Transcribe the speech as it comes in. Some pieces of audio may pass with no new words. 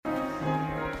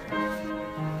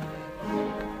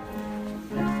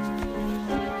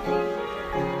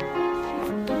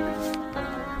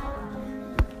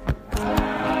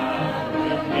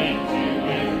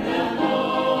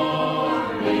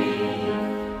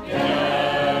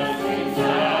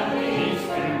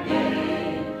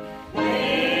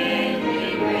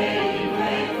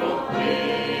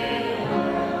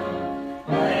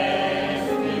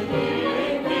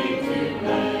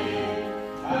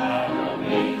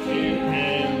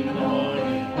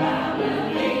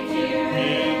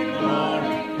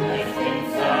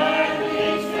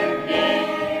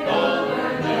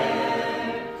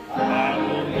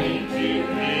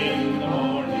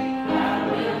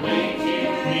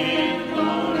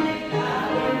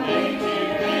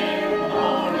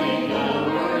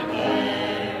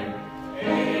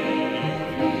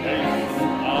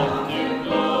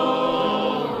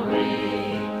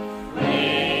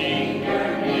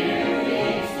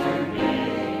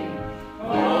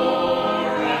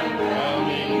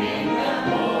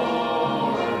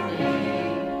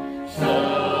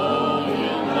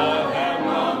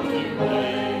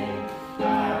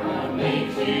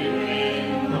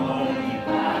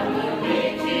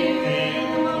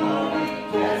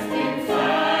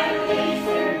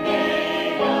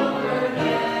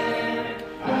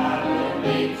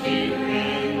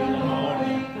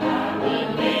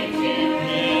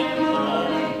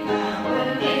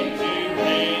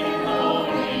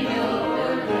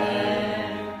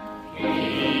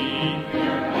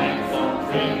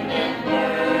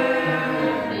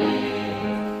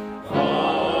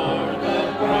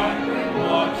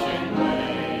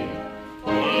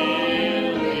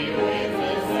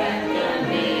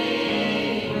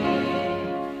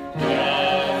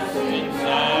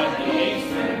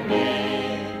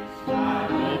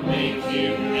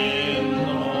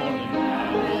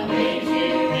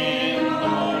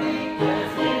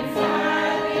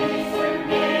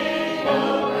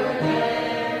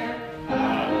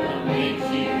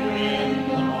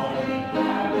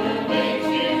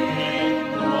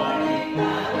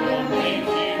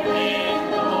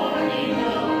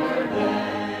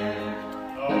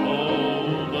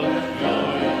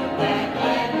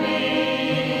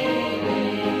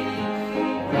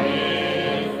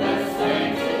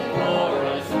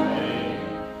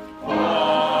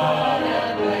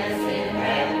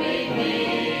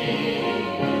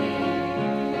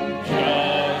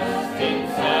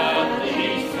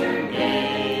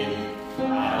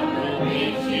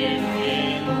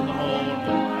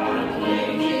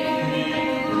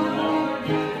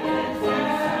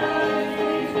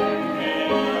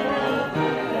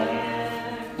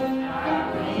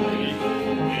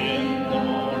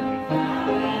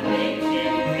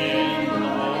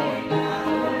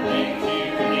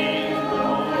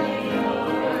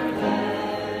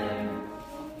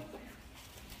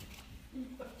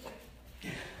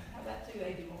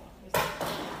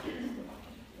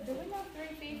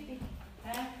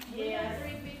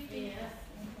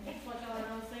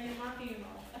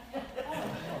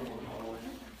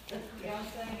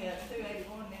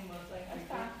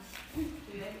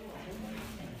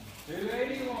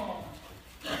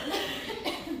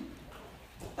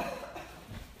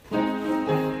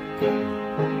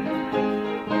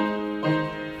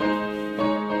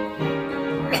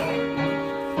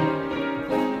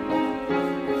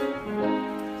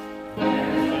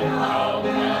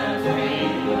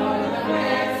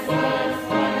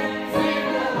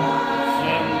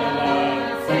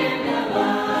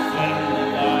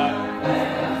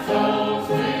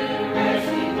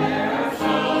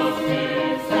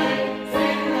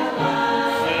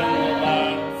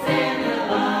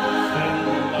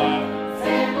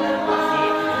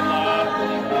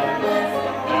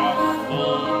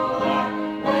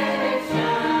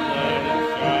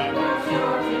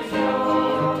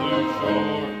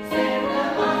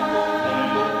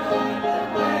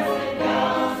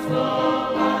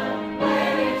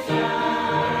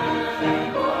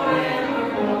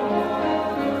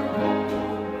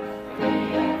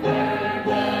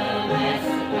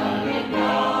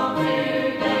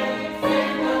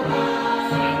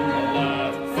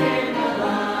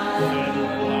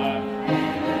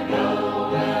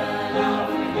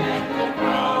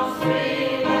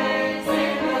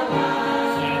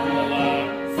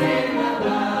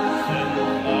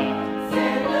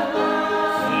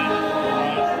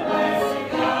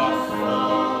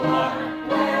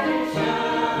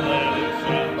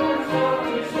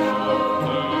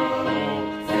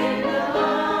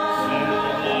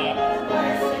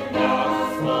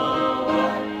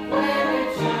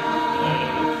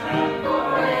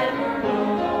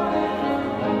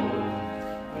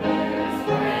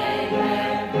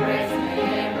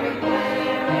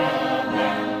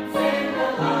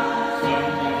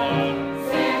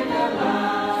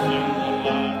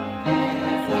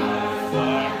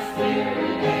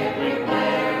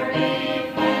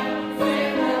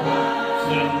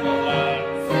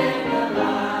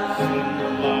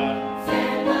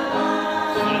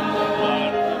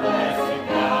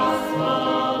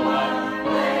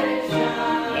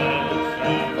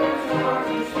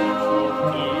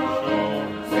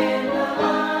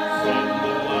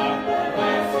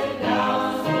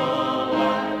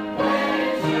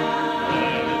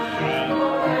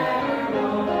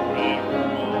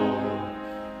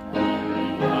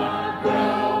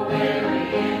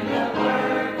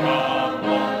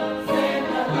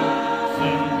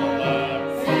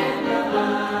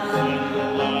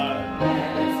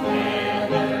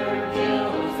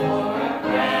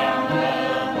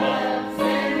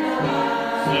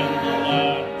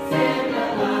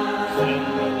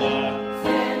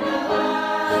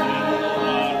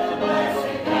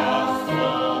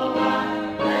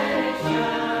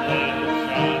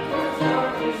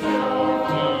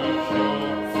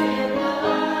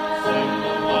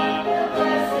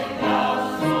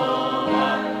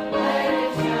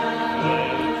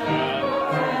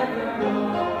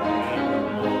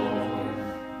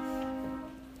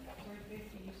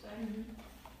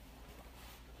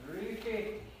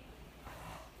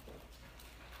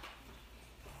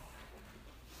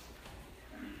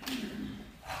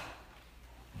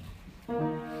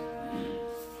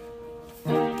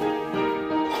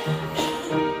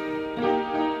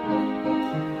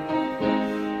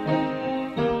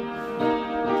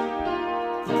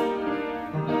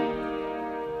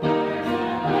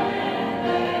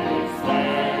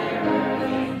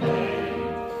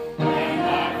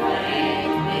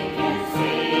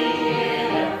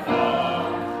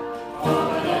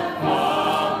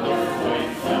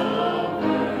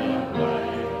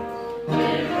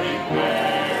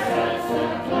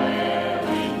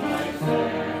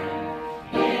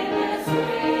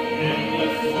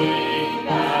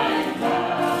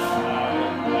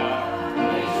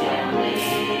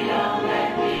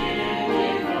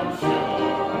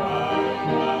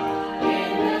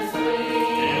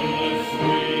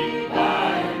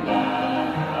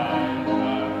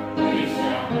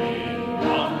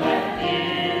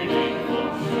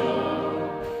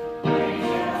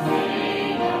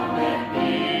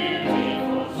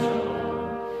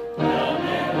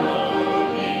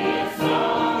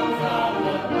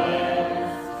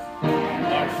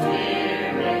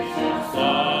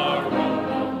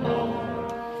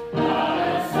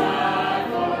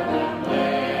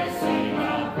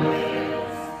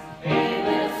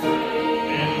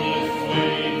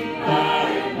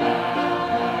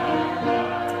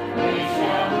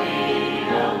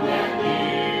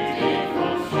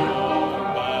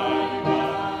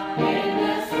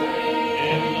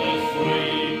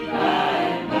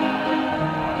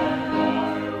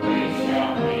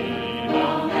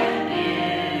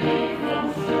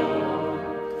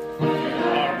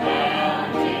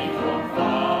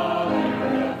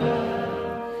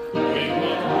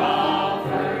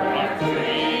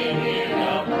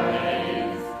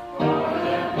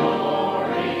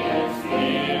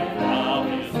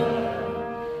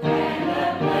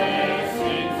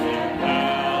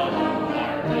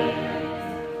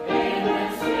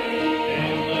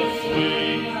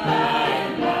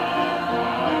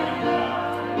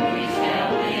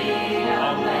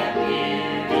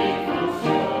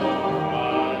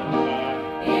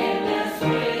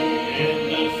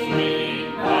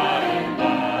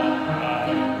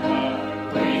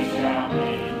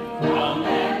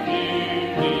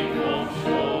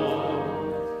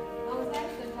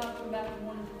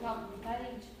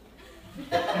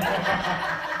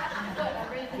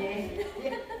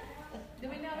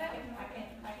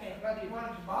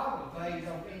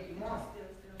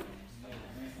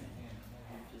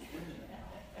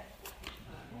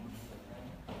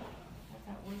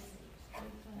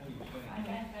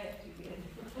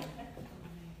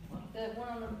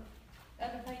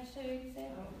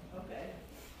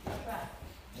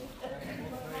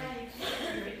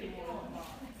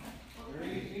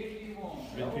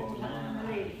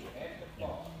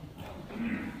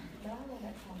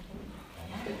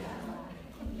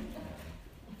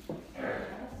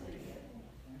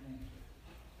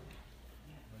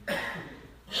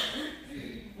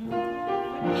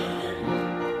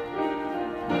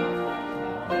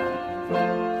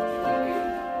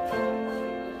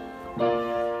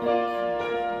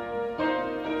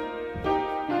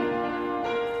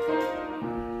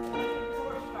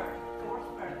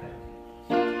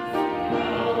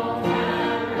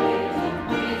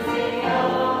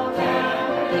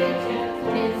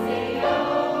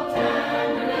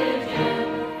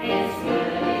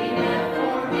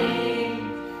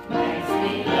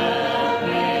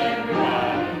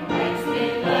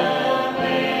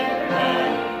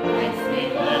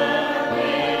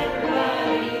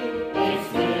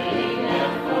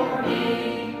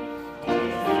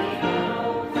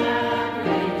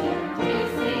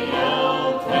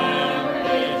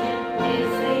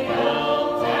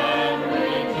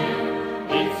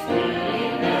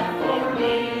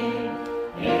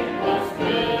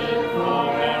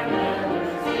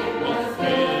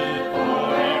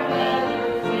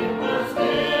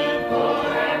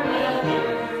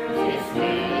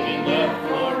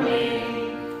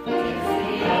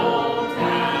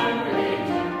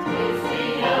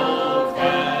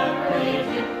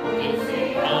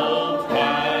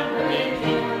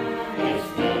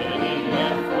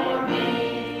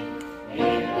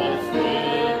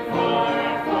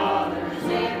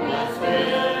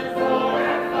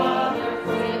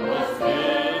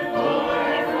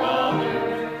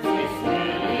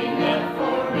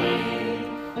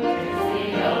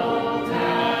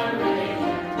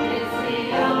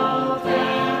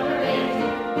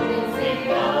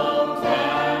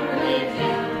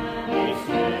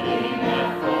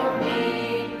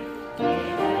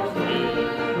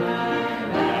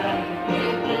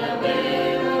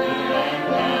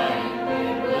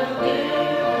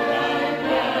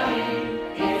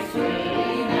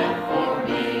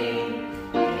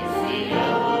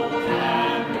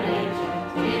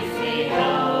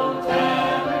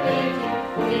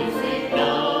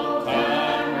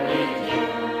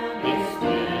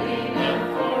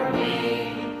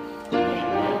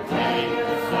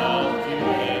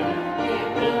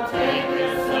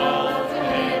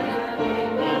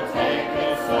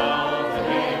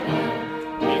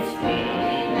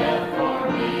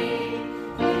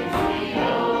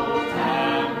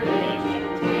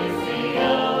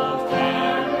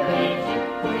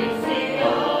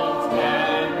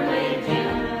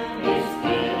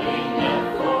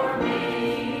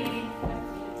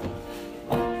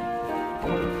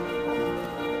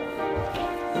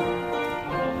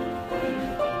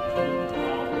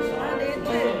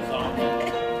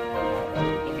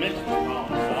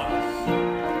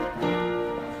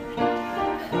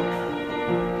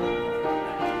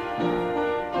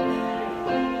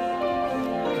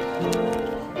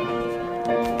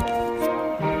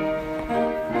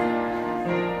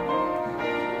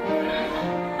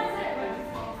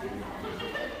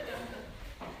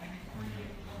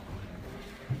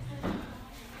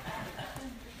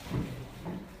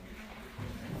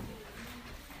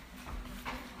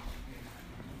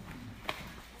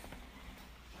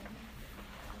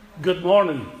Good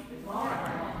morning.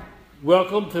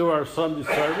 Welcome to our Sunday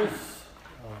service.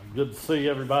 Good to see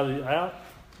everybody out.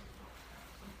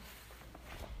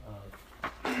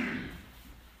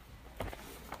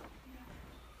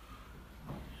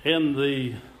 In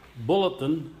the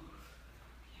bulletin,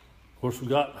 of course, we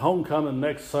got homecoming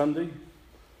next Sunday,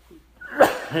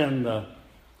 and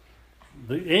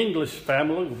the English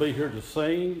family will be here to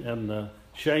sing, and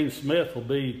Shane Smith will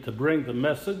be to bring the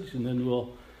message, and then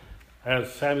we'll,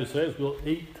 as Sammy says, we'll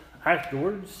eat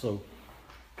afterwards. So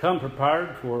come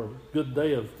prepared for a good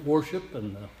day of worship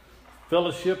and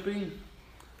fellowshipping.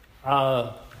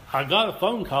 I got a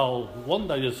phone call one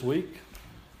day this week.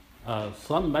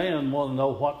 Some man wanted to know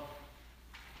what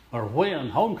or when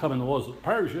homecoming was at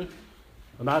Persia,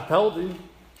 and I told him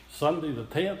Sunday the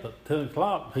 10th at 10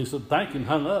 o'clock. He said, thank you, and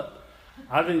hung up.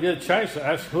 I didn't get a chance to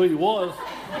ask who he was.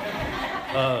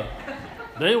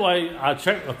 Anyway, I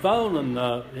checked the phone, and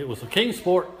it was a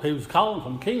Kingsport. He was calling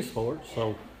from Kingsport,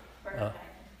 so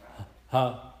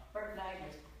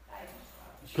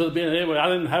could have been anyway. I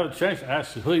didn't have a chance to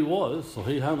ask who he was, so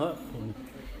he hung up and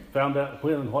found out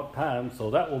when and what time. So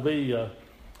that will be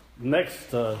next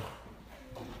Sunday.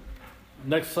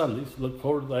 So look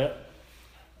forward to that.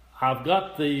 I've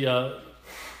got the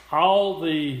all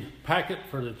the packet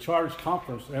for the charge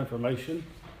conference information.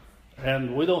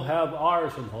 And we don't have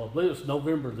ours until I believe it's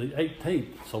November the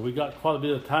 18th. So we got quite a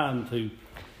bit of time to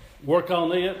work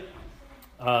on it.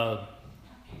 But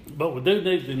we do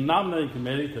need the nominating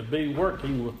committee to be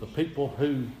working with the people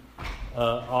who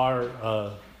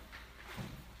are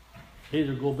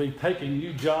either going to be taking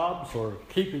new jobs or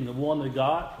keeping the one they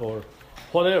got or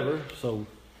whatever. So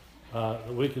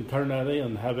we can turn that in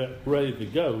and have it ready to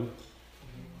go.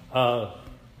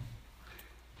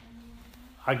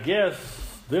 I guess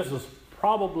this is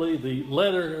probably the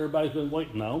letter everybody's been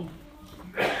waiting on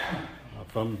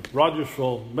from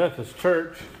Rogersville Methodist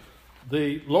Church,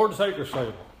 the Lord's Acre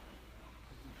Sale,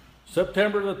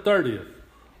 September the 30th.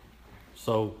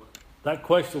 So that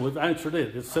question, we've answered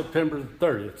it. It's September the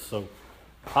 30th. So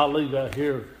I'll leave that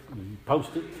here and post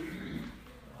it.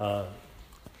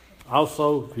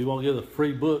 Also, if you want to get a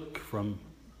free book from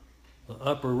the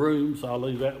upper rooms, I'll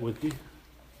leave that with you.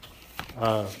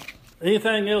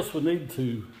 Anything else we need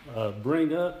to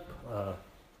bring up?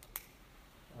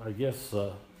 I guess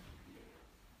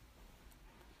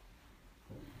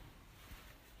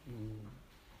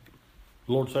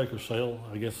Lord's Acre Sale.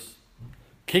 I guess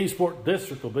Kingsport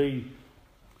District will be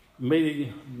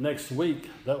meeting next week.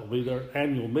 That will be their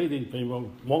annual meeting. If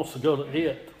anyone wants to go to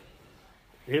it,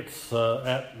 it's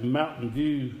at Mountain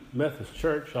View Methodist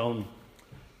Church on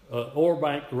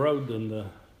Orbank Road in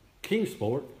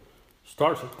Kingsport.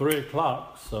 Starts at 3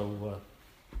 o'clock, so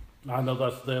I know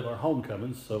that's the day of our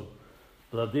homecoming,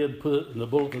 but I did put it in the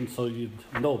bulletin so you'd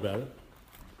know about it.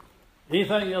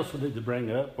 Anything else we need to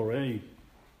bring up, or any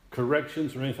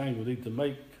corrections or anything we need to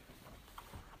make?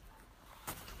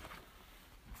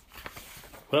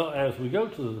 Well, as we go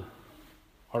to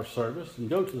our service and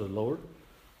go to the Lord,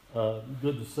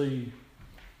 good to see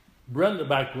Brenda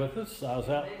back with us. I was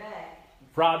out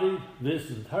Friday,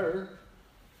 visited her.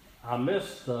 I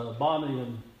missed Bonnie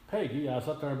and Peggy. I was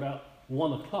up there about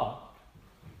 1 o'clock,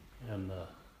 and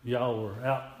y'all were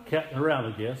out catting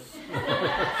around, I guess.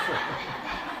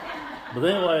 But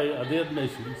anyway, I did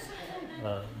miss you.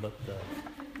 But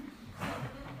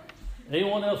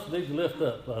anyone else need to lift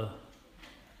up?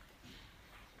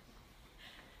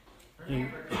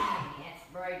 Remember, that's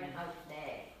Braden and Hope's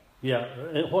dad. Yeah,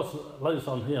 and what's the latest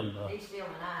on him? He's still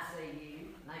in ICU,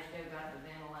 and they still got the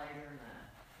ventilator.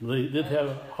 They did have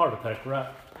a heart attack, right?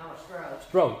 Oh, a stroke.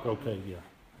 Stroke, okay, yeah.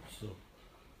 So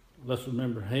let's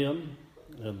remember him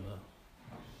and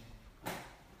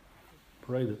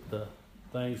pray that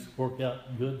things work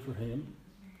out good for him.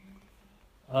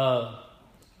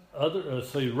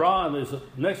 See, Ron, is it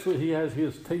next week he has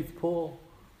his teeth pulled?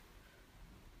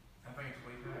 I think it's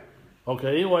week back.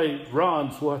 Okay, anyway,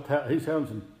 Ron's he's having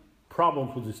some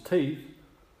problems with his teeth.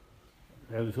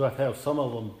 And he's got to have some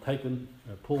of them taken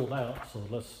and pulled out. So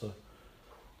let's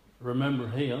remember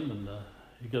him. And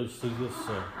he goes through this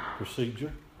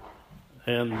procedure.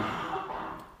 And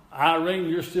Irene,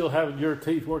 you're still having your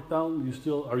teeth worked on?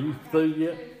 Are you through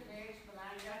yet? Yes, but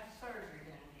I got the surgery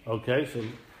done. Okay, so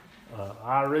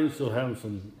Irene's still having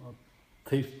some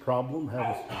teeth problem,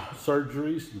 having some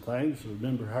surgeries and things. So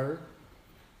remember her.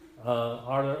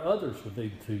 Are there others we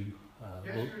need to?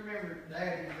 Just remember,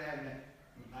 Dad is having it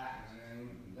back, and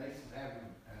Lisa's having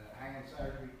hand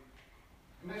surgery.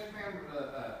 Let's remember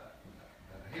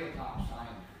the Hilltop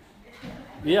Singers.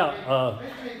 Yeah.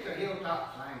 Let's meet the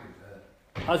Hilltop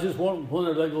Singers. I was just wondering when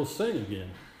are they going to sing again?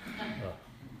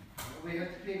 we have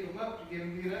to pick them up to get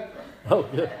them get up there. Oh,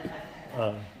 good.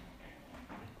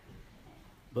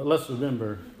 But let's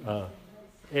remember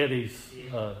Eddie's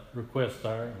request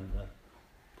there and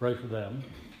pray for them.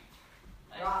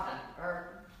 Robin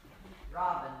Burton.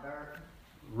 Robin Burton.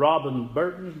 Robin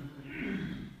Burton.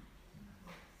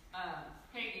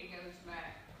 Peggy goes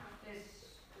back this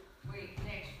week,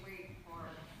 next week, for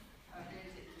a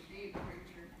visit to Butte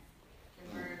Preacher to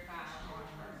verify on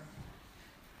her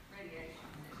radiation.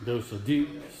 Goes to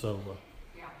Duke, so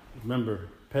Yeah, remember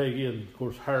Peggy and of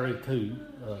course Harry too.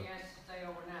 she has to stay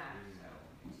overnight, so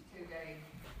it's a 2-day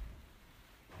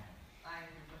thing.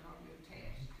 We're going to do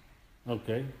a test.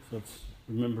 Okay, so let's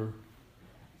remember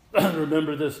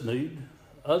remember this need.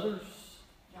 Others?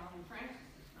 John Francis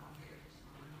is not here this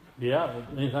morning.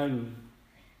 Yeah, anything?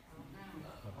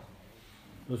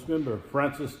 Let's remember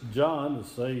Francis and John,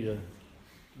 as they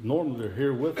normally are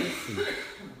here with us. And,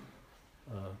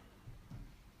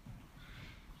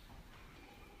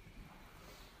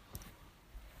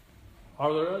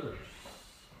 are there others?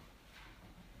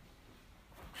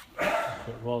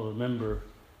 But we'll remember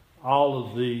all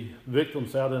of the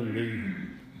victims out in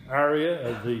the area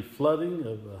of the flooding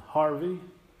of Harvey,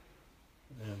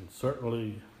 and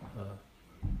certainly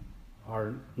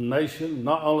our nation,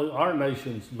 not only our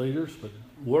nation's leaders, but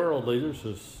world leaders,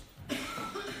 as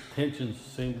tensions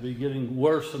seem to be getting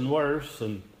worse and worse,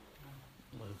 and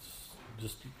it's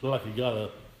just like you got a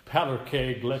powder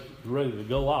keg ready to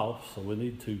go off, so we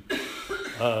need to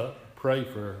pray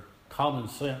for common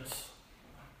sense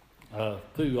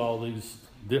through all these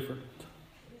different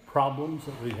problems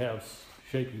that we have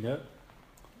shaping up.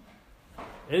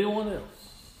 Anyone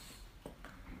else?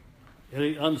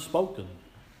 Any unspoken?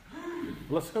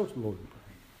 Let's go to the Lord in prayer.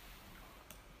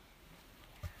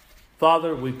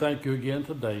 Father, we thank you again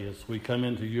today as we come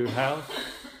into your house.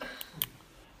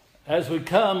 As we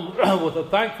come with a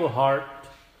thankful heart,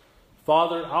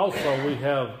 Father, also we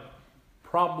have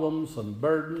problems and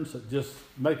burdens that just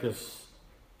make us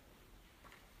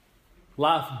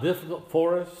life difficult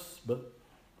for us, but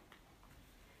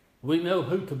we know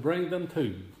who to bring them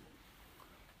to.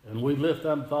 And we lift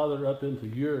them, Father, up into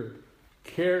your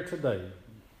care today.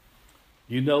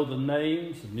 You know the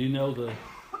names and you know the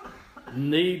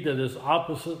need that is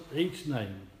opposite each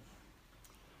name.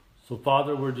 So,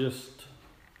 Father, we're just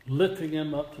lifting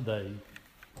them up today,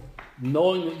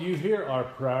 knowing that you hear our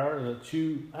prayer and that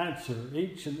you answer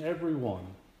each and every one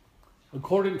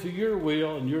according to your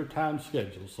will and your time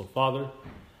schedule. So, Father,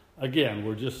 again,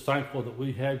 we're just thankful that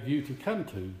we have you to come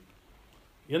to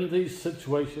in these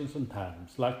situations and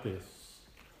times like this.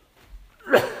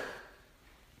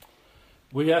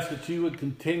 We ask that you would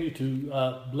continue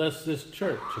to bless this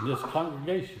church and this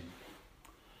congregation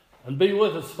and be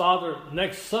with us, Father,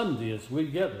 next Sunday as we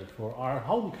gather for our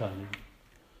homecoming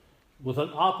with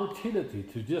an opportunity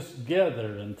to just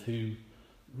gather and to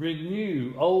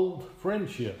renew old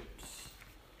friendships.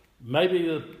 Maybe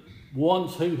the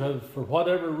ones who have, for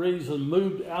whatever reason,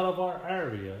 moved out of our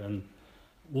area and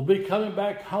will be coming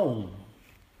back home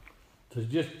to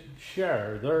just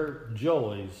share their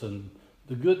joys and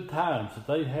the good times that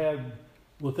they had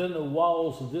within the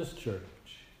walls of this church.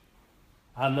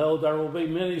 I know there will be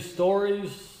many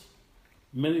stories,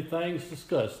 many things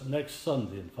discussed next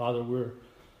Sunday. And Father, we're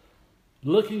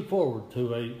looking forward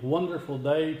to a wonderful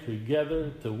day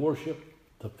together to worship,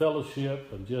 to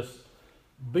fellowship, and just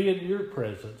be in your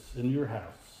presence, in your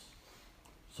house.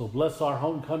 So bless our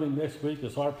homecoming next week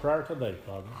is our prayer today,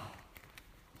 Father.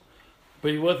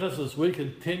 Be with us as we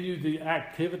continue the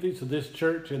activities of this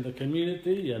church and the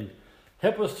community, and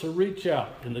help us to reach out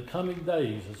in the coming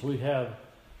days as we have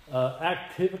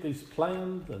activities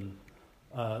planned, and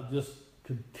just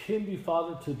continue,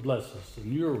 Father, to bless us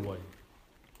in your way.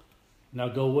 Now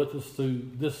go with us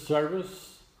through this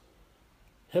service.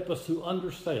 Help us to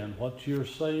understand what you're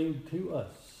saying to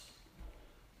us.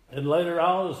 And later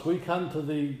on, as we come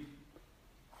to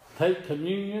take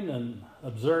communion and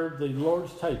observe the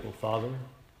Lord's table, Father,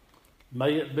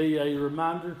 may it be a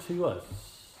reminder to us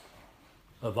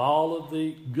of all of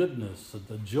the goodness and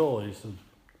the joys and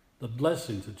the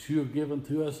blessings that you have given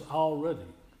to us already.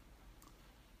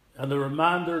 And a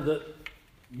reminder that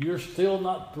you're still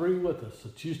not through with us,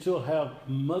 that you still have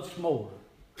much more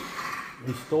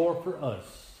in store for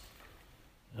us.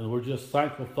 And we're just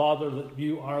thankful, Father, that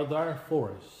you are there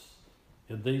for us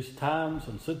in these times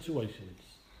and situations.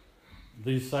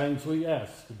 These things we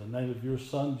ask in the name of your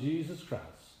Son, Jesus Christ.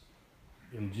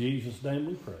 In Jesus' name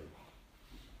we pray.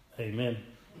 Amen.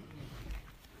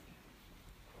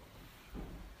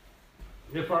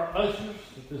 If our ushers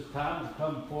at this time will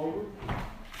come forward.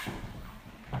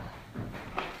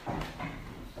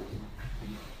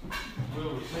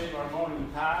 We'll receive our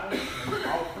tithes and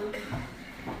offerings.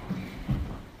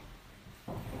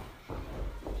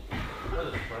 Let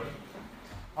us pray.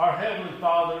 Our Heavenly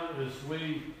Father, as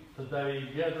we today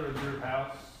gather in your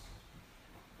house,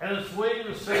 and as we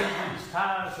receive these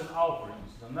tithes and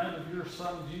offerings in the name of your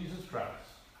Son, Jesus Christ,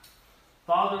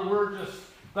 Father, we're just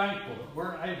thankful that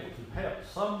we're able to help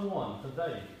someone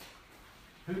today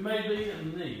who may be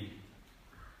in need,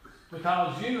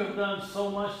 because you have done so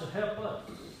much to help us.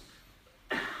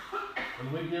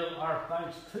 And we give our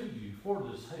thanks to you for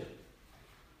this help.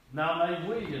 Now may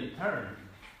we in turn,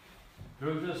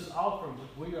 through this offering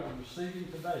that we are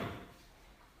receiving today,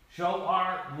 show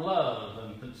our love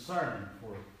and concern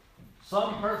for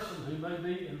some person who may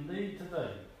be in need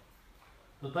today,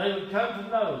 that they would come to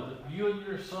know that you and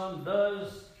your Son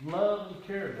does love and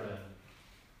care for them.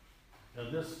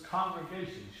 And this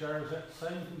congregation shares that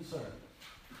same concern.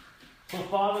 So,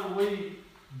 Father, we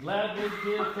gladly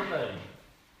give today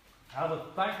out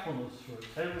of thankfulness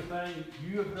for everything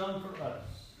you have done for us.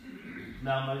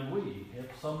 Now may we help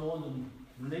someone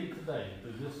in need today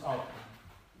through this offering.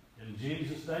 In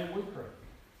Jesus' name we pray.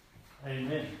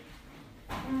 Amen.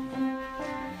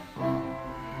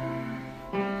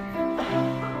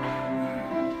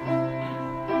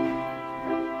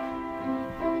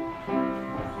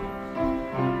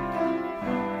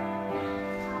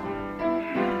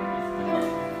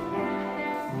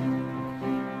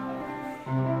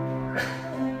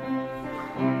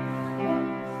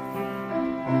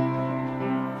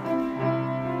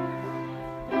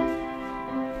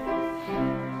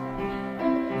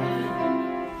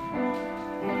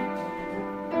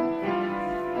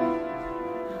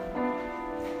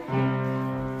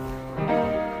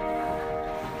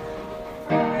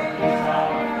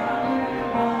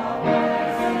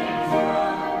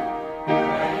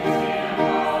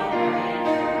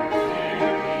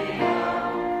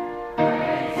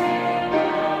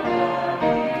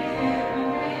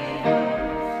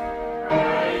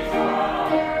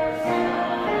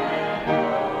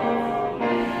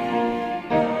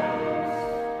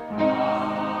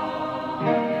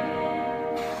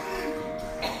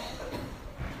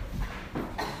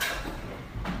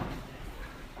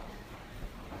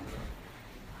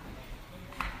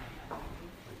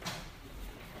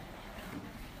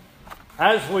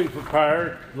 As we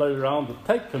prepare later on to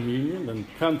take communion and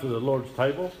come to the Lord's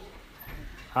table,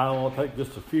 I want to take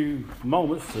just a few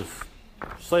moments to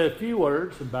say a few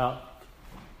words about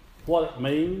what it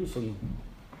means and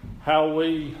how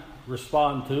we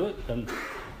respond to it. And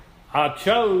I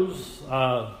chose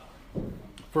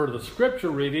for the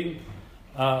scripture reading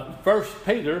 1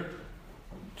 Peter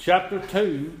chapter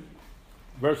 2,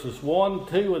 verses 1,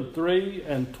 2, and 3,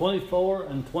 and 24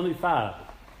 and 25.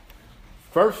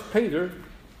 1 Peter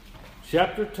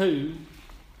chapter 2,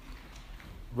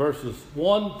 verses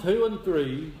 1, 2, and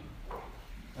 3,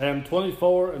 and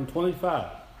 24 and 25.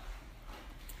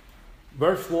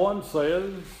 Verse 1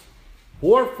 says,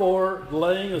 "Wherefore,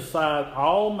 laying aside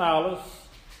all malice,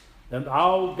 and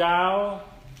all guile,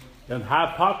 and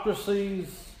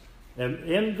hypocrisies, and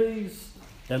envies,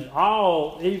 and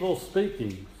all evil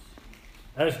speakings,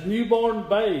 as newborn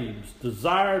babes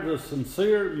desire the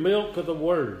sincere milk of the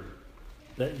word,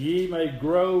 that ye may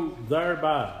grow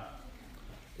thereby.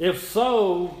 If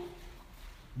so,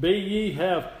 be ye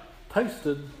have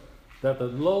tasted that the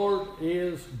Lord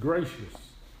is gracious."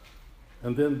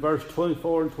 And then verse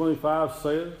 24 and 25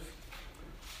 says,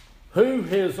 "Who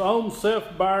his own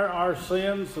self bare our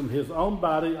sins in his own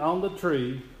body on the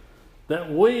tree,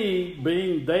 that we,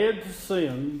 being dead to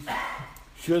sins,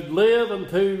 should live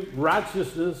unto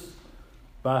righteousness,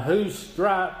 by whose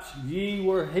stripes ye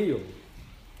were healed.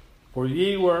 For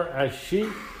ye were as sheep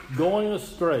going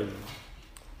astray,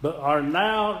 but are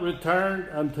now returned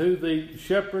unto the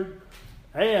shepherd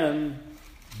and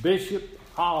bishop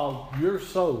of your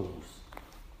souls."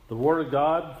 The word of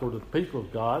God for the people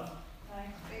of God.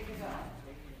 Thanks be to God.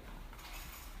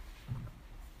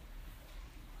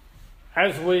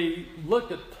 As we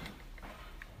look at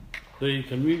the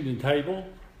communion table,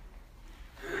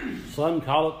 some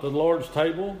call it the Lord's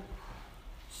table,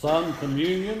 some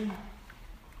communion,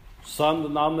 some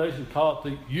denominations call it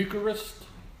the Eucharist.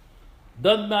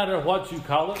 Doesn't matter what you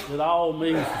call it, it all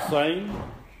means the same.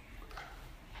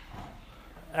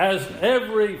 As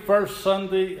every first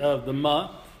Sunday of the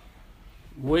month,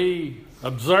 we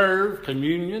observe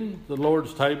communion, the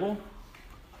Lord's table.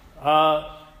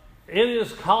 It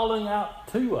is calling out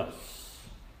to us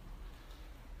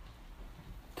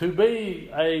to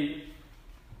be a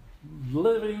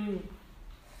living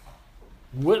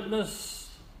witness,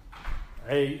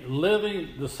 a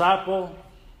living disciple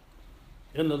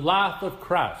in the life of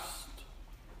Christ.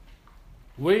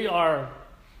 We are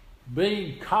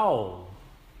being called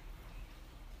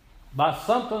by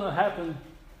something that happened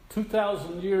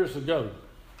 2,000 years ago.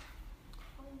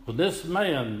 But this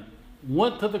man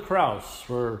went to the cross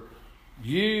for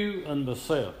you and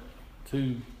myself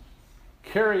to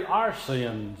carry our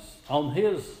sins on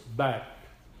his back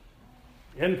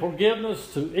in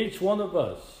forgiveness to each one of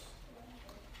us.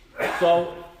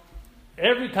 So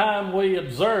every time we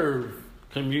observe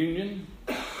communion,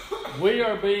 we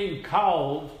are being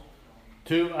called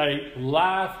to a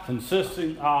life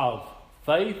consisting of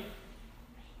faith,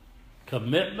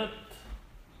 commitment,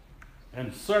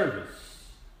 and service.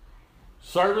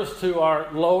 Service to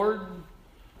our Lord,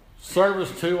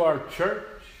 service to our church,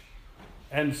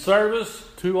 and service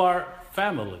to our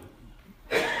family.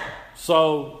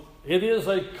 So it is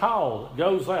a call that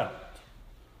goes out.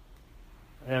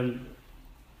 And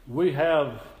we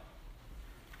have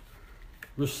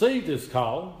received this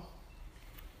call.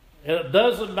 And it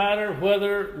doesn't matter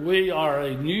whether we are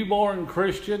a newborn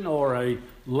Christian or a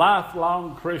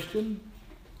lifelong Christian.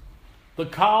 The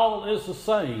call is the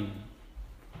same.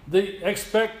 The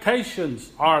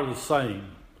expectations are the same.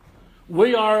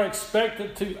 We are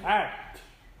expected to act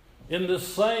in the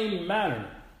same manner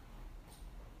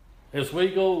as we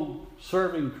go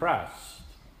serving Christ,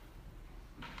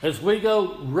 as we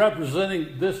go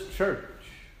representing this church,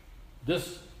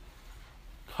 this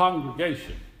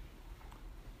congregation.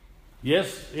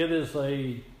 Yes, it is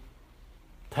a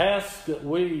task that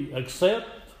we accept.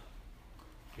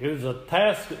 It is a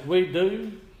task that we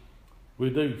do. We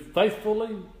do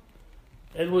faithfully.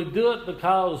 And we do it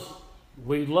because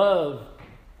we love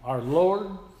our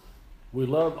Lord. We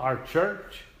love our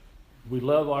church. We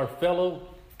love our fellow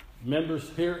members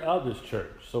here of this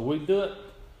church. So we do it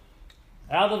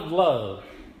out of love.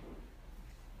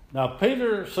 Now,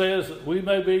 Peter says that we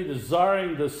may be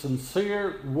desiring the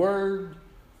sincere word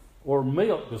or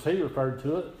milk, as he referred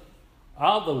to it,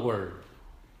 of the word.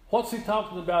 What's he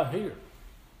talking about here?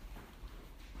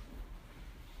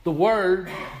 The word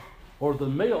or the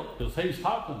milk, as he's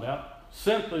talking about,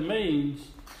 simply means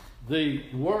the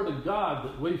Word of God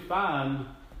that we find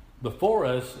before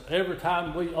us every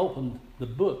time we open the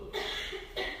book.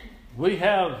 We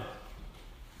have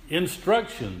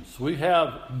instructions, we have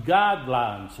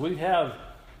guidelines, we have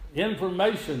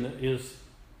information that is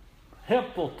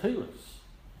helpful to us.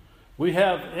 We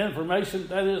have information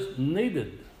that is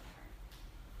needed,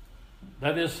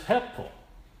 that is helpful.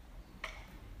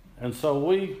 And so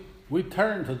we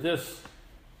turn to this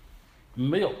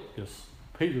milk, as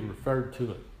Peter referred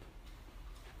to it,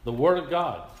 the Word of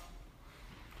God.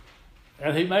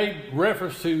 And he made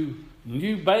reference to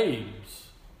new babes.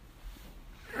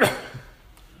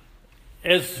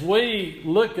 As we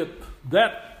look at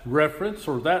that reference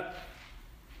or that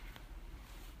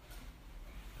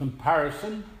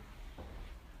comparison,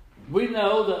 we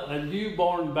know that a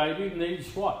newborn baby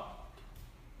needs what?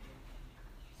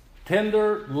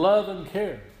 Tender love and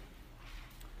care.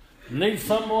 Needs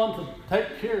someone to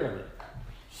take care of it,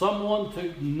 someone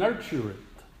to nurture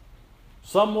it,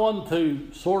 someone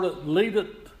to sort of lead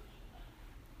it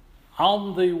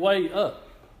on the way up.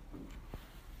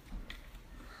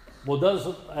 Well,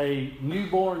 doesn't a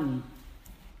newborn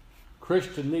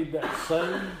Christian need that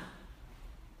same?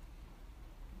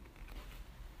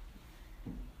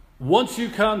 Once you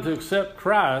come to accept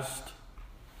Christ,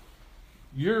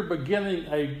 you're beginning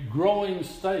a growing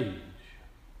stage.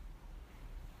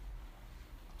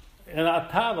 And I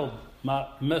titled my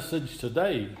message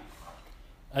today,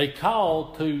 A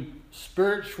Call to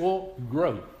Spiritual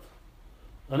Growth.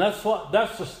 And that's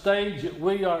the stage that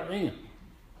we are in.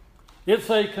 It's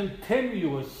a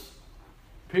continuous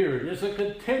period. It's a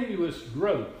continuous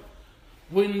growth.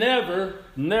 We never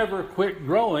quit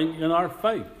growing in our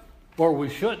faith, or we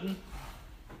shouldn't.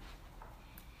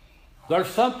 There's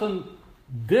something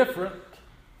different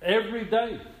every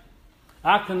day.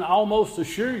 I can almost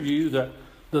assure you that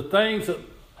the things that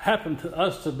happen to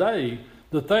us today,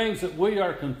 the things that we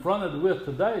are confronted with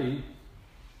today,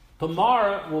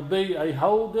 tomorrow will be a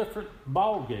whole different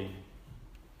ball game.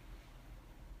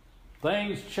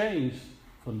 Things change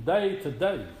from day to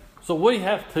day. So we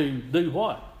have to do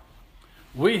what?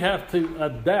 We have to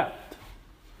adapt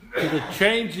to the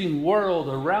changing world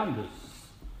around us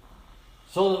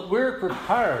so that we're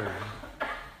prepared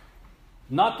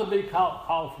not to be caught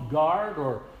off guard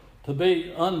or to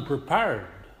be unprepared.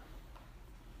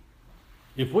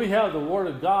 If we have the Word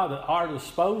of God at our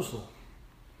disposal,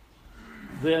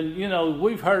 then,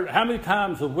 we've heard, how many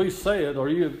times have we said, or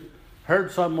you've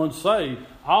heard someone say,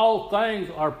 all things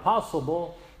are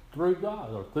possible through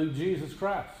God or through Jesus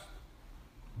Christ.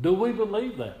 Do we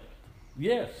believe that?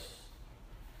 Yes.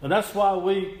 And that's why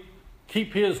we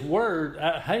keep His Word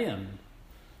at hand.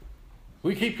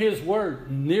 We keep His Word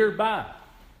nearby.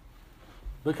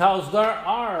 Because there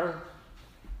are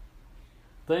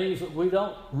things that we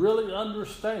don't really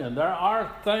understand. There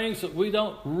are things that we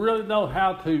don't really know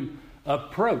how to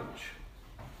approach.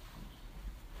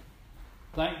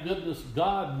 Thank goodness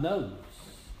God knows.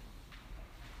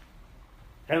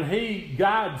 And He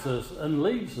guides us and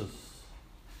leads us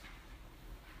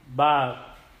by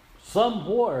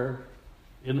somewhere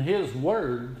in His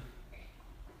Word.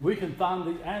 We can find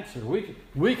the answer.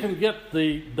 We can get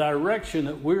the direction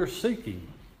that we're seeking.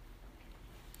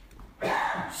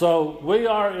 So we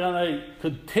are in a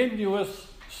continuous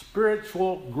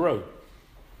spiritual growth.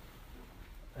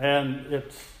 And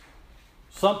it's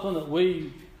something that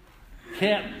we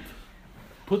can't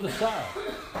put aside.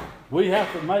 We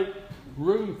have to make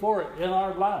room for it in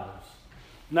our lives.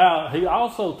 Now, He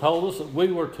also told us that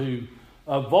we were to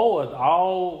avoid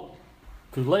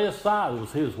to lay aside,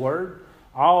 was His word,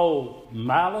 all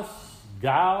malice,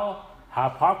 guile,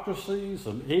 hypocrisies,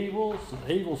 and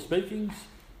evil speakings.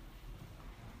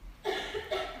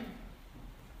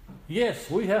 Yes,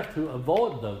 we have to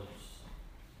avoid those.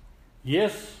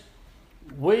 Yes,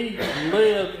 we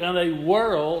live in a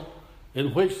world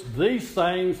in which these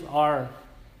things are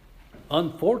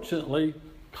unfortunately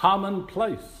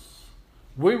commonplace.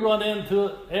 We run into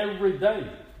it every day.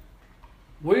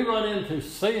 We run into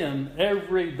sin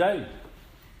every day.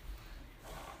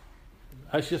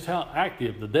 That's just how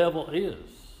active the devil is.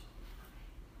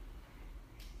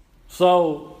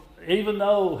 So, even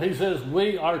though He says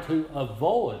we are to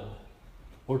avoid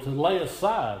or to lay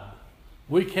aside,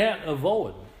 we can't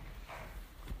avoid.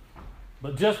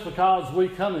 But just because we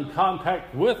come in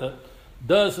contact with it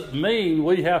doesn't mean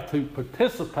we have to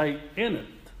participate in it.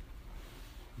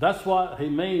 That's what He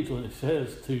means when He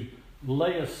says to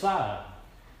lay aside.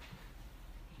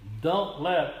 Don't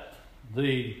let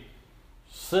the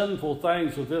sinful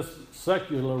things of this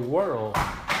secular world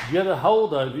get a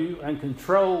hold of you and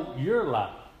control your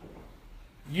life.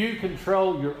 You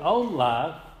control your own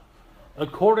life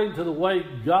according to the way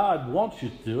God wants you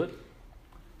to do it,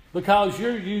 because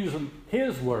you're using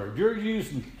His word. You're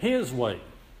using His way,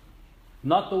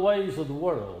 not the ways of the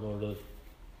world or the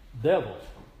devil.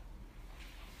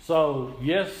 So,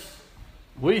 yes,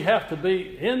 we have to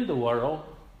be in the world,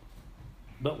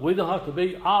 but we don't have to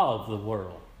be of the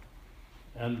world.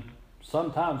 And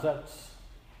sometimes that's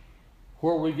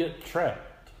where we get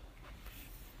trapped,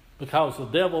 because the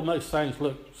devil makes things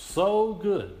look so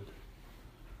good,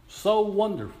 so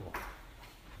wonderful.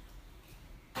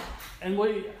 And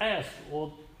we ask,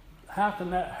 well, how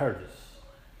can that hurt us?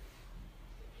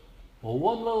 Well,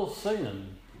 one little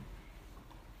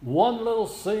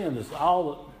sin is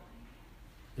all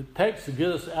that it takes to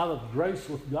get us out of grace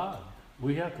with God.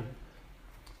 We have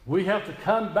to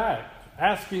come back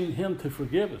asking Him to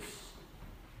forgive us.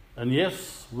 And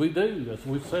yes, we do, as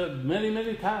we've said many,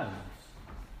 many times.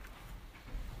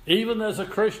 Even as a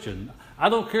Christian, I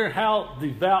don't care how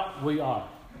devout we are.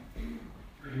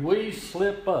 We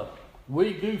slip up.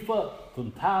 We goof up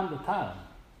from time to time,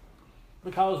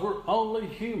 because we're only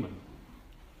human.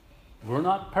 We're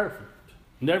not perfect.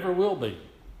 Never will be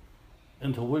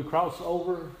until we cross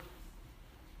over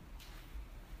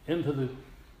into the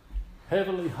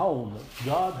heavenly home that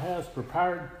God has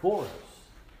prepared for us.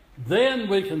 Then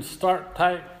we can start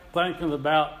thinking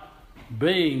about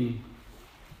being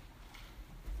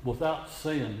without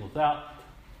sin, without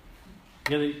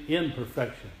any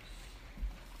imperfections.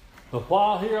 But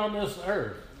while here on this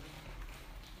earth,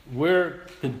 we're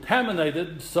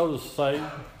contaminated, so to say,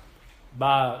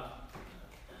 by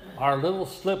our little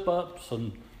slip-ups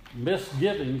and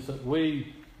misgivings that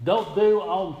we don't do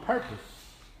on purpose.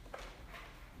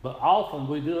 But often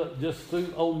we do it just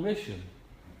through omission,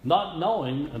 not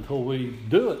knowing until we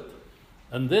do it.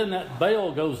 And then that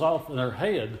bell goes off in our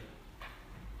head,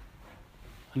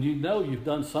 and you know you've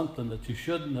done something that you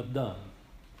shouldn't have done.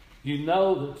 You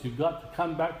know that you've got to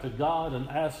come back to God and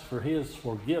ask for His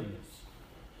forgiveness.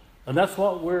 And that's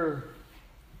what we'll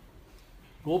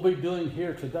be doing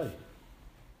here today.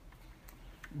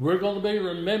 We're going to be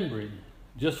remembering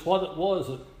just what it was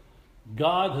that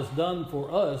God has done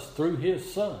for us through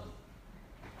His Son.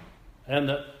 And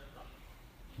that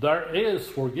there is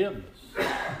forgiveness.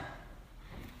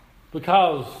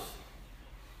 Because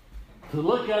to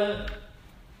look at it,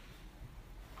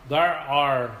 there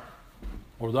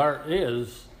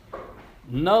is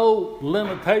no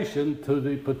limitation to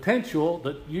the potential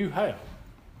that you have.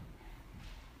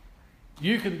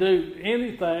 You can do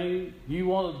anything you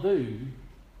want to do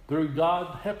through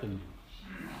God helping you.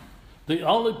 The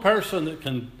only person that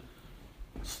can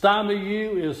stymie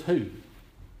you is who?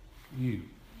 You.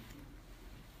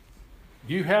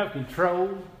 you have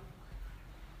control.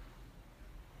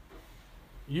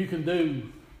 You can do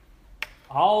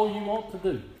all you want to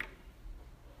do.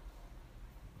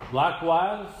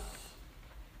 Likewise,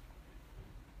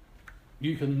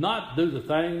 you cannot do the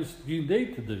things you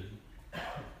need to do.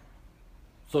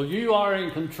 So you are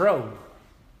in control.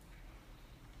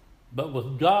 But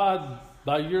with God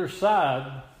by your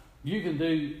side, you can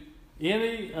do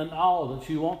any and all that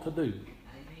you want to do.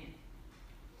 Amen.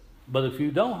 But if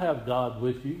you don't have God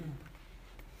with you,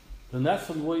 then that's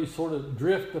when we sort of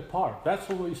drift apart. That's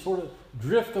when we sort of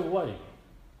drift away.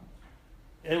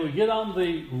 And we get on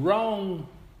the wrong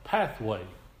pathway.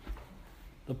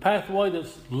 The pathway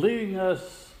that's leading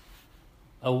us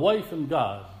away from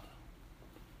God.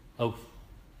 A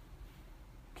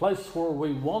place where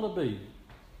we want to be.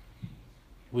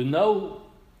 We know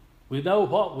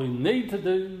what we need to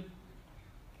do.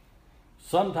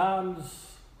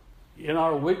 Sometimes in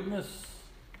our weakness,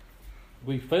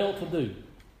 we fail to do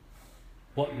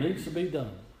what needs to be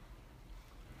done.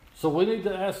 So we need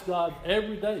to ask God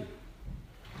every day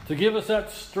to give us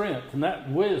that strength and that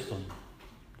wisdom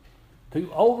to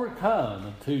overcome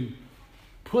and to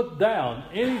put down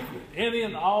any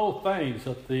and all things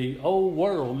that the old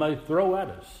world may throw at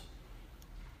us.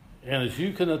 And as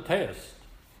you can attest,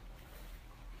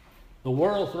 the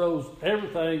world throws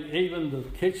everything, even the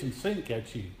kitchen sink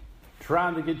at you,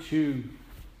 trying to get you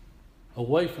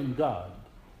away from God.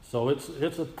 So it's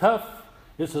a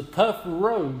tough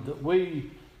road that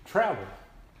we travel.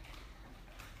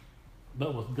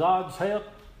 But with God's help,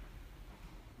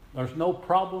 there's no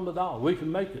problem at all. We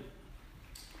can make it.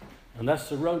 And that's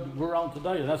the road that we're on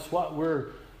today. And that's what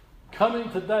we're coming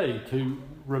today to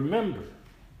remember.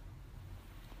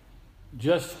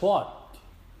 Just what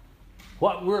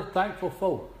we're thankful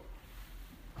for.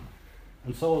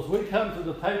 And so as we come to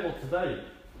the table today,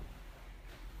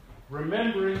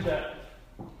 remembering that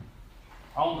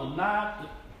on the night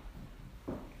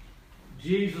that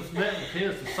Jesus met with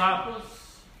his disciples,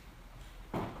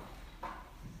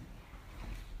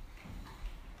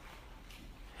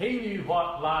 he knew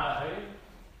what lay ahead.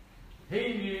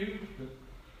 He knew that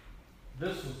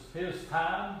this was his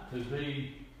time to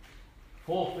be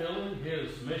fulfilling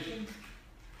his mission.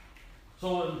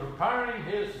 So in preparing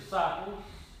his disciples,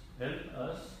 and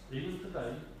us, even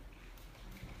today,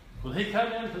 when he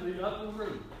came into the upper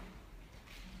room,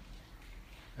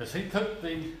 as he took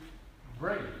the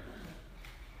bread,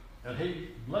 and he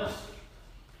blessed it,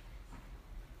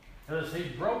 and as he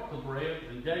broke the bread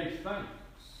and gave thanks,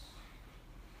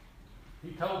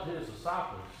 he told his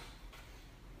disciples,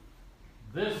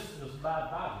 "This is my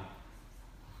body,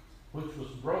 which was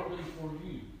broken for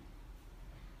you.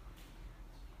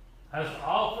 As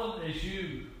often as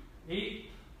you eat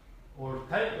or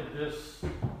take of this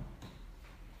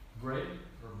bread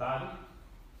or body,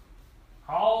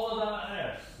 all that I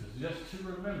ask is just to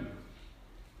remember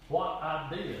what I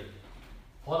did,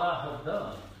 what I have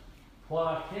done, what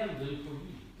I can do for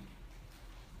you.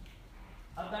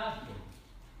 I died for you.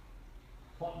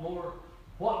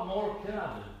 What more can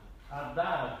I do? I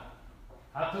died.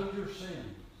 I took your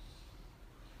sins.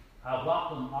 I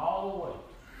wiped them all away."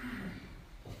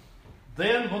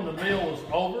 Then when the meal was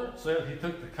over, it said he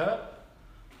took the cup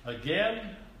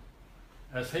again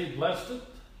as he blessed it,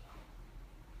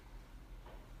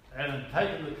 and in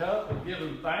taking the cup and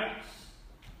giving thanks,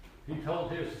 he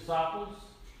told his disciples,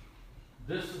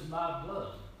 "This is my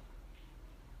blood,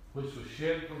 which was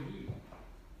shed for you."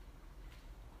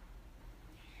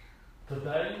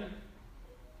 Today,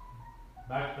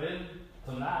 back then,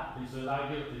 tonight, he said, "I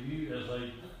give it to you as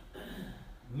a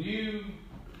new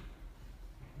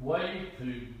way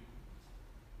to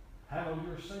handle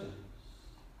your sins.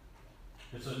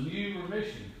 It's a new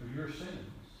remission for your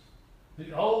sins.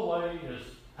 The old way is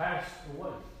passed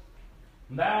away.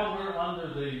 Now we're under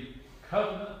the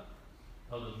covenant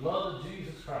of the blood of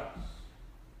Jesus Christ.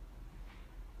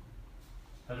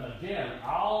 And again,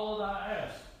 all that I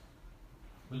ask,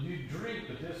 when you drink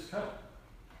of this cup,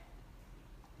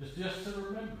 is just to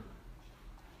remember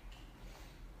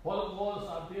what it was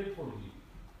I did for you,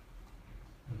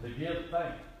 and to give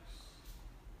thanks."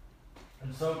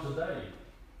 And so today,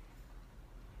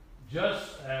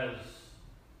 just as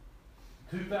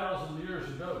 2,000 years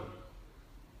ago,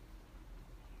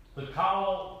 the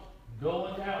call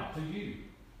going out to you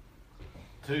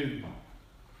to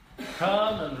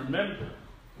come and remember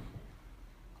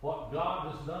what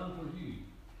God has done for you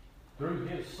through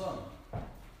his Son.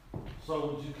 So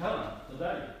would you come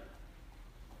today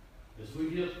as we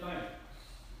give thanks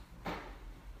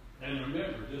and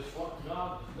remember just what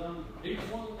God has done for each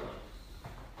one of us.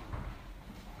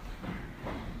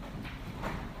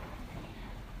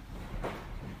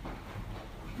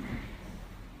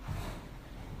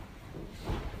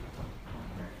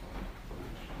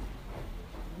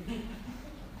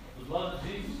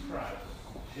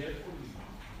 shed for you.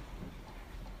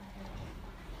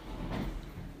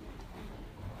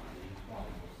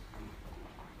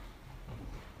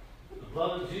 The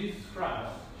blood of Jesus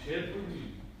Christ shed for you.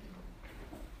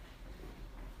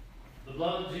 The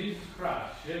blood of Jesus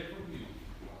Christ shed for you.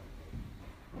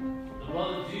 The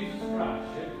blood of Jesus Christ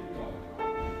shed for you.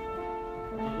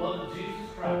 The blood of Jesus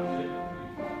Christ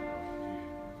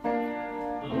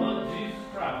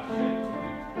shed for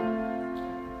you.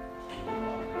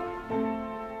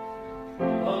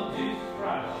 The blood of Jesus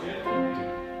Christ shed for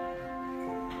you.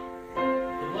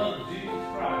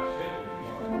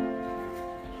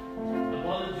 The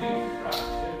blood of Jesus Christ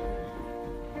shed for you.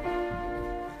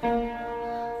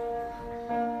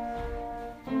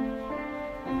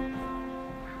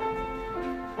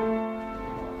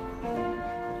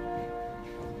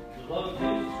 The blood of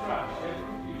Jesus Christ shed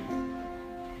for you.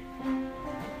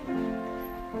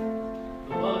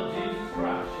 The blood of Jesus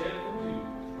Christ shed for you.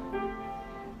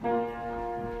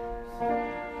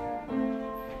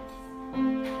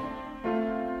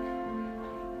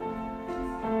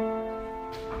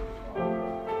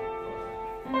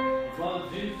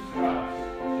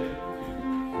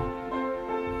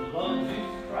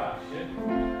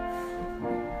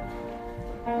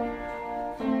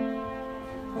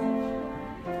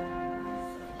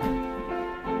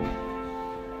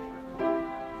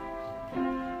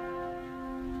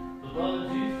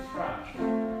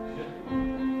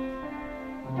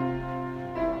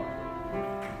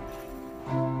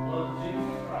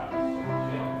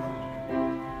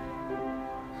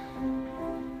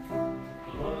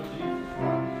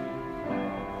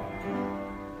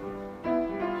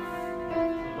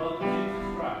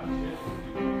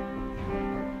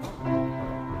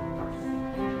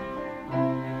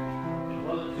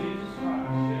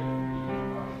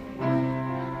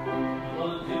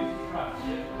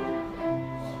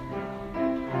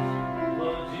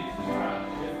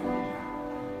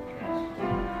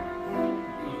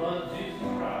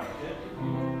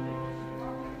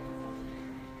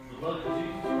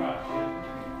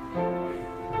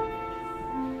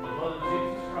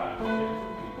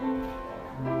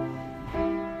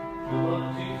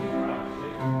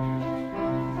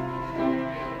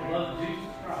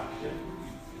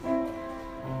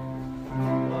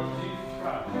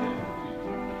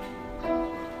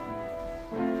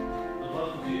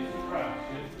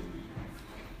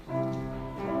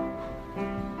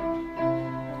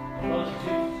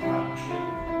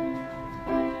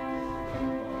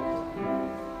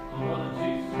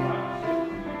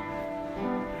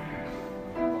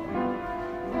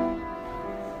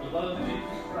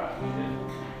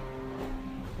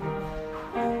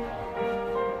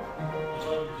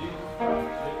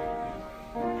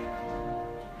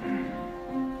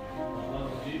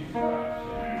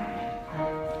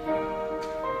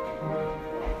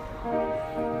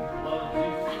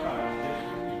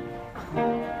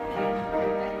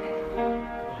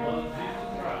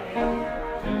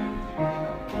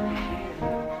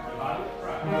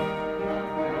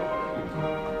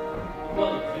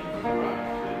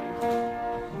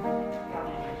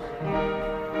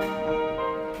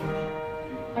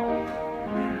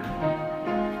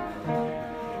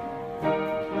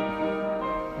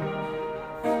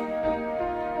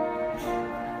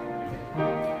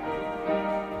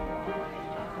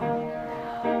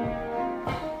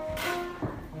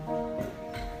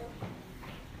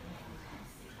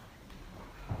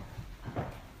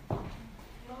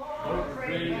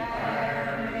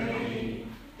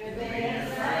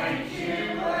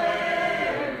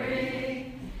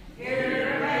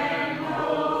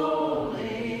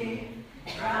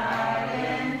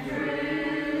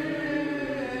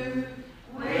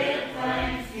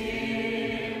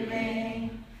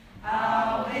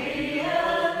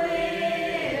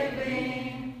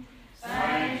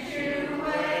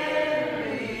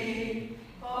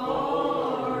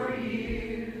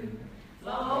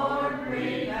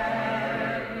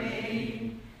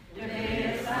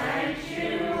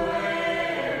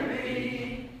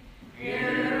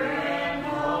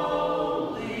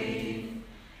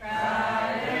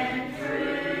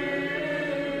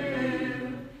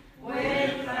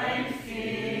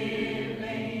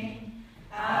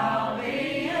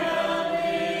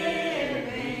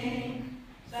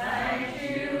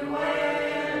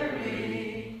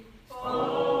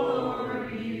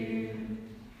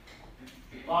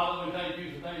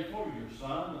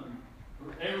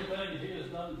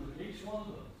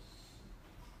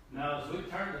 Now, as we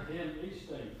turn to Him each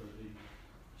day for the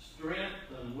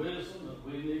strength and wisdom that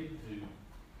we need to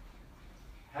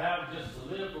have just to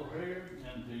live for Him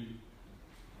and to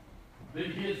be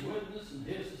His witness and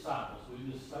His disciples,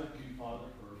 we just thank you, Father,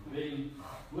 for for being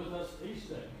with us each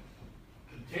day.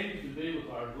 Continue to be with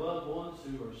our loved ones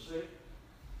who are sick.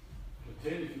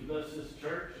 Continue to bless this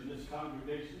church and this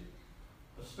congregation.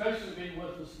 Especially be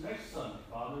with us next Sunday,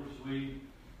 Father, as we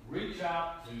reach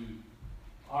out to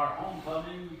our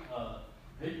homecoming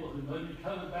people who may be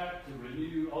coming back to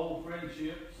renew old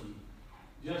friendships and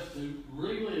just to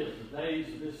relive the days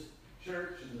of this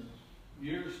church and the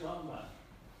years gone by.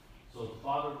 So,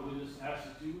 Father, we just ask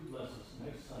that you would bless us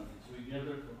next Sunday as we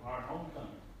gather for our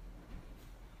homecoming.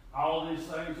 All these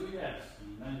things we ask in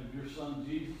the name of your Son,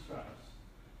 Jesus Christ.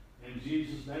 In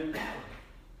Jesus' name we pray.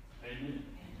 Amen.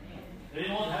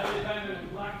 Anyone have anything they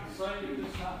would like to say at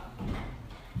this time?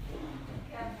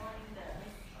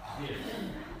 Yes.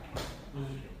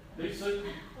 Lisa?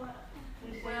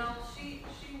 Well, she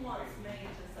wants me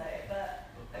to say it, but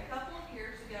a couple of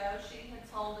years ago, she had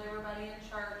told everybody in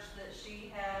church that she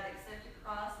had accepted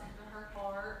Christ into her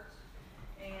heart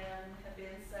and had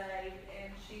been saved,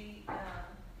 and she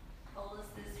told us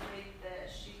this week that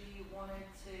she wanted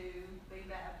to be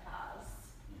baptized.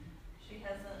 She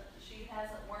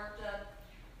hasn't worked up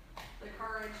the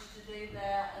courage to do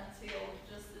that until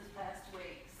just this past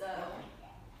week. So,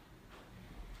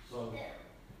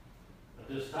 at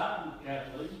this time,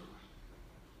 Kathleen,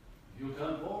 you'll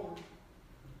come forward.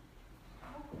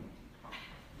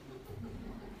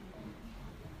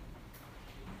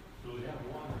 Do we have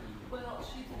water? Well, I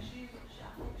think she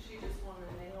just wanted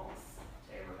to announce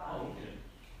to everybody. Oh, okay.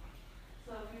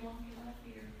 So if you want to get up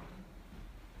here.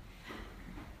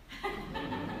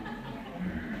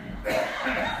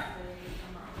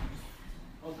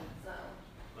 Okay. So,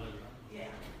 yeah.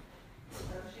 So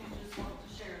she just wanted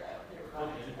to share that with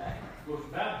everybody Okay. today. Of course,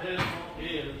 baptism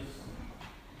is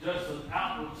just an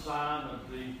outward sign of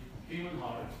the human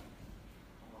heart.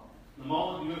 The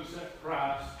moment you accept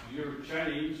Christ, you're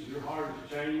changed, your heart is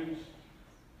changed,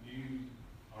 you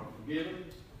are forgiven.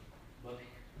 But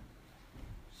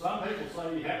some people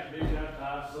say you have to be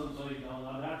baptized, some say you don't.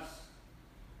 Now that's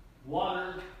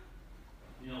water,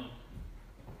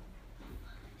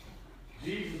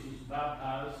 Jesus was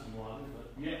baptized in water, but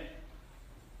yet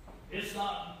it's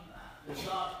not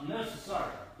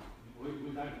necessary. We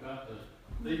think about the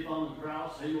thief on the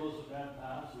cross, he wasn't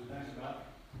baptized. We think about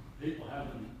people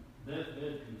having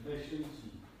deathbed confessions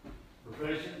and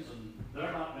professions, and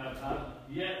they're not baptized.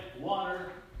 Yet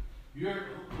water, when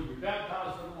you're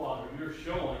baptized in the water, you're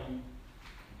showing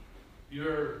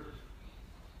your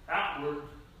outward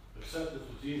acceptance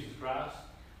of Jesus Christ.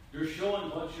 You're showing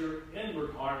what your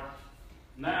inward heart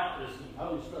now is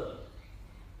composed of.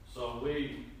 So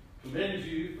we commend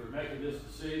you for making this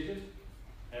decision,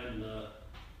 and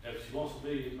if she wants to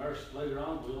be immersed later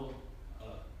on, we'll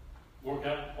work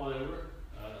out whatever,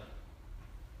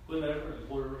 whenever and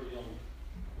wherever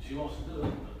she wants to do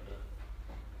it.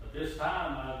 But at this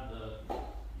time, I'd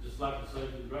just like to say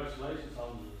congratulations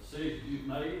on the decision you've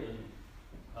made, and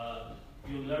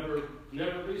you'll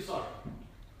never be sorry.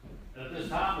 At this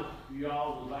time, if you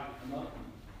all would like to come up and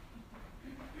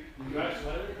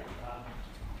congratulate her.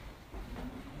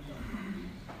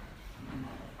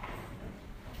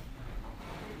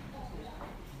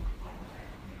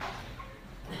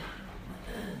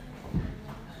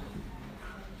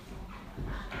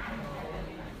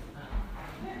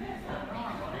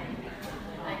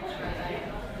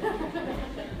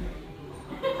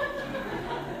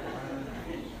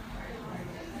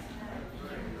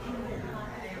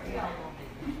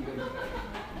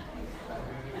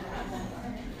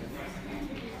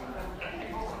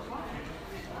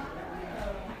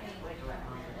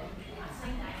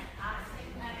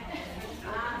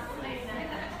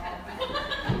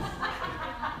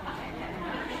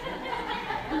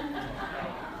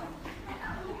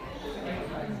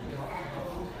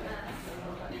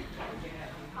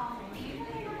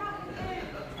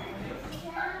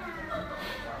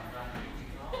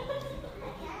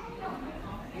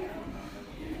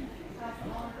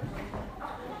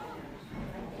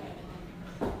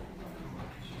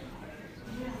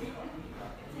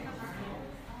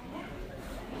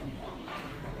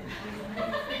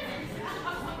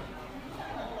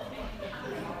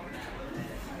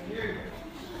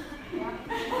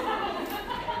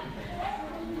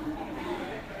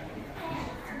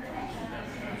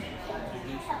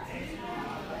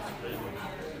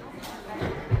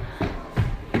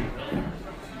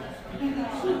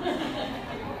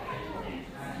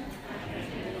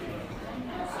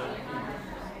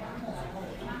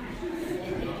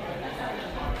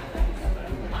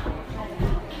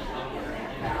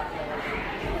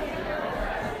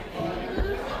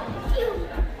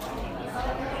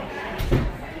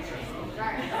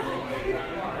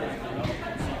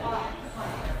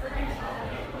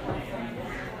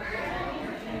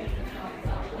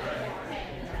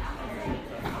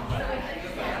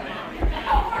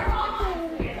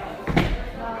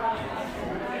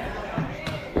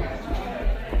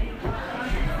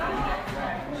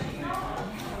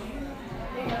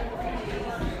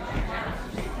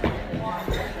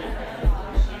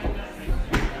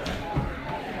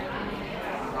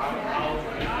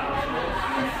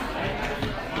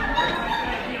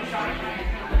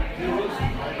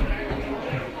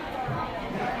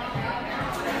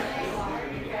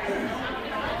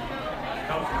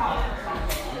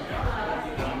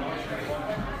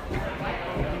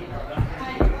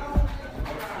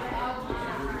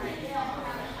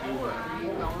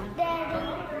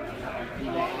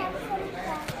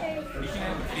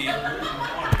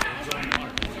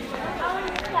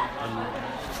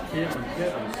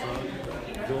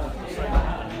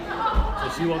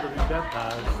 to be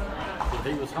baptized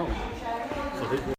when he was home. So he